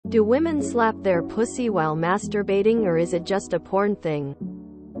Do women slap their pussy while masturbating, or is it just a porn thing?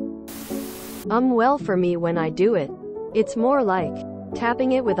 Well, for me, when I do it, it's more like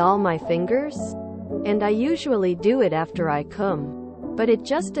tapping it with all my fingers. And I usually do it after I cum. But it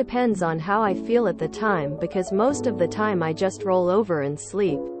just depends on how I feel at the time, because most of the time I just roll over and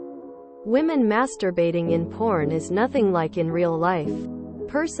sleep. Women masturbating in porn is nothing like in real life.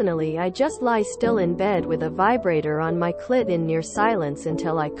 Personally, I just lie still in bed with a vibrator on my clit in near silence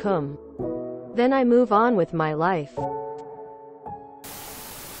until I cum. Then I move on with my life.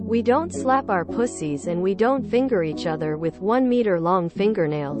 We don't slap our pussies, and we don't finger each other with 1-meter-long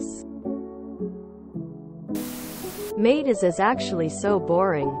fingernails. Mate is actually so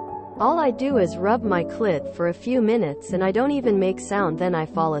boring. All I do is rub my clit for a few minutes and I don't even make sound, then I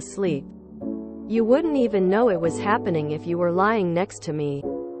fall asleep. You wouldn't even know it was happening if you were lying next to me.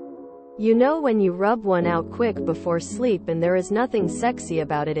 You know when you rub one out quick before sleep and there is nothing sexy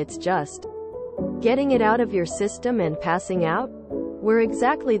about it, it's just getting it out of your system and passing out? We're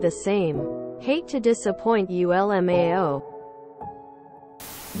exactly the same. Hate to disappoint you, LMAO.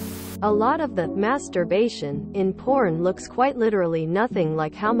 A lot of the masturbation in porn looks quite literally nothing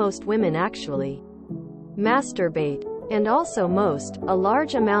like how most women actually masturbate. And also a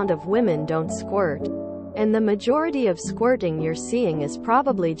large amount of women don't squirt. And the majority of squirting you're seeing is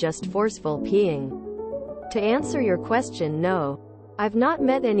probably just forceful peeing. To answer your question, no. I've not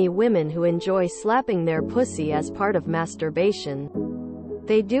met any women who enjoy slapping their pussy as part of masturbation.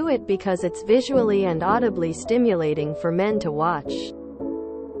 They do it because it's visually and audibly stimulating for men to watch.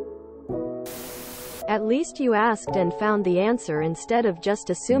 At least you asked and found the answer instead of just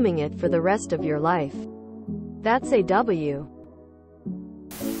assuming it for the rest of your life. That's a W.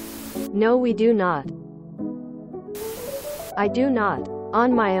 No, we do not. I do not.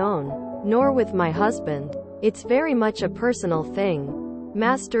 On my own. Nor with my husband. It's very much a personal thing.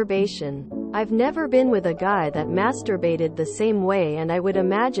 Masturbation. I've never been with a guy that masturbated the same way, and I would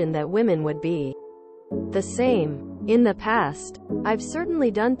imagine that women would be the same. In the past, I've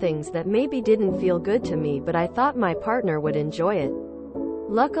certainly done things that maybe didn't feel good to me, but I thought my partner would enjoy it.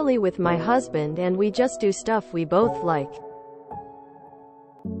 Luckily with my husband, and we just do stuff we both like.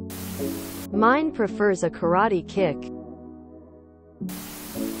 Mine prefers a karate kick.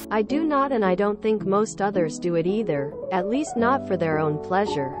 I do not, and I don't think most others do it either, at least not for their own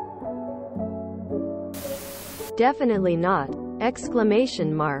pleasure. Definitely not!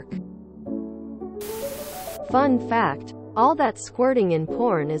 Exclamation mark. Fun fact, all that squirting in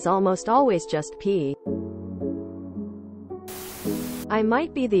porn is almost always just pee. I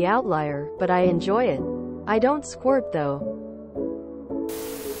might be the outlier, but I enjoy it. I don't squirt though.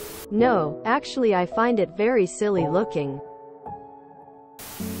 No, actually I find it very silly looking.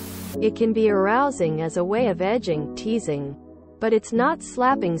 It can be arousing as a way of edging, teasing. But it's not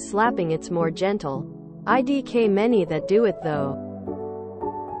slapping, it's more gentle. IDK many that do it though.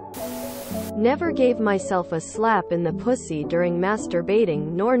 Never gave myself a slap in the pussy during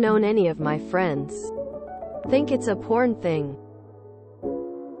masturbating, nor known any of my friends. Think it's a porn thing.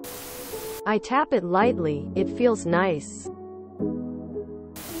 I tap it lightly, it feels nice.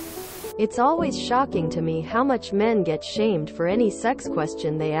 It's always shocking to me how much men get shamed for any sex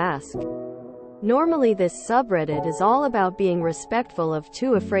question they ask. Normally this subreddit is all about being respectful of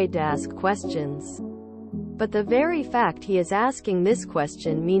too afraid to ask questions. But the very fact he is asking this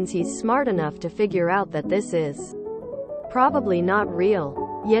question means he's smart enough to figure out that this is probably not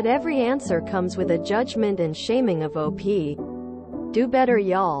real. Yet every answer comes with a judgment and shaming of OP. Do better,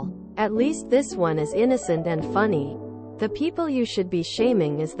 y'all. At least this one is innocent and funny. The people you should be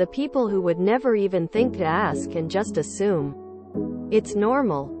shaming is the people who would never even think to ask and just assume it's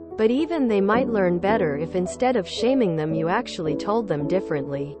normal. But even they might learn better if instead of shaming them you actually told them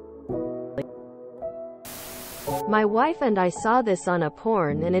differently. My wife and I saw this on a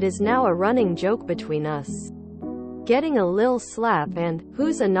porn, and it is now a running joke between us. Getting a lil slap and,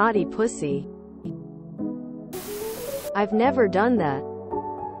 who's a naughty pussy? I've never done that.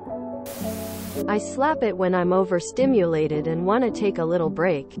 I slap it when I'm overstimulated and want to take a little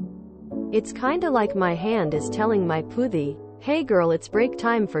break. It's kinda like my hand is telling my puthi, hey girl, it's break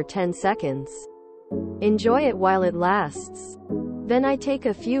time for 10 seconds. Enjoy it while it lasts. Then I take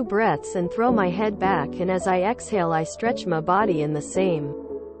a few breaths and throw my head back, and as I exhale I stretch my body in the same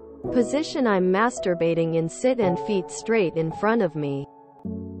position I'm masturbating in, sit and feet straight in front of me.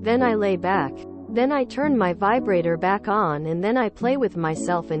 Then I lay back. Then I turn my vibrator back on, and then I play with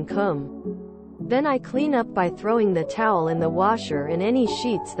myself and cum. Then I clean up by throwing the towel in the washer and any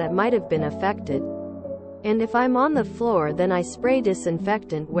sheets that might have been affected. And if I'm on the floor, then I spray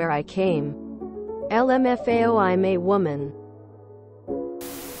disinfectant where I came. LMFAO, I'm a woman.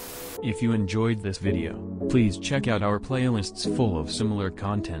 If you enjoyed this video, please check out our playlists full of similar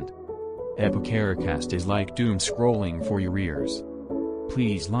content. TooAfraidToAsk is like doom scrolling for your ears.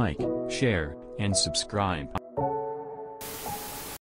 Please like, share, and subscribe.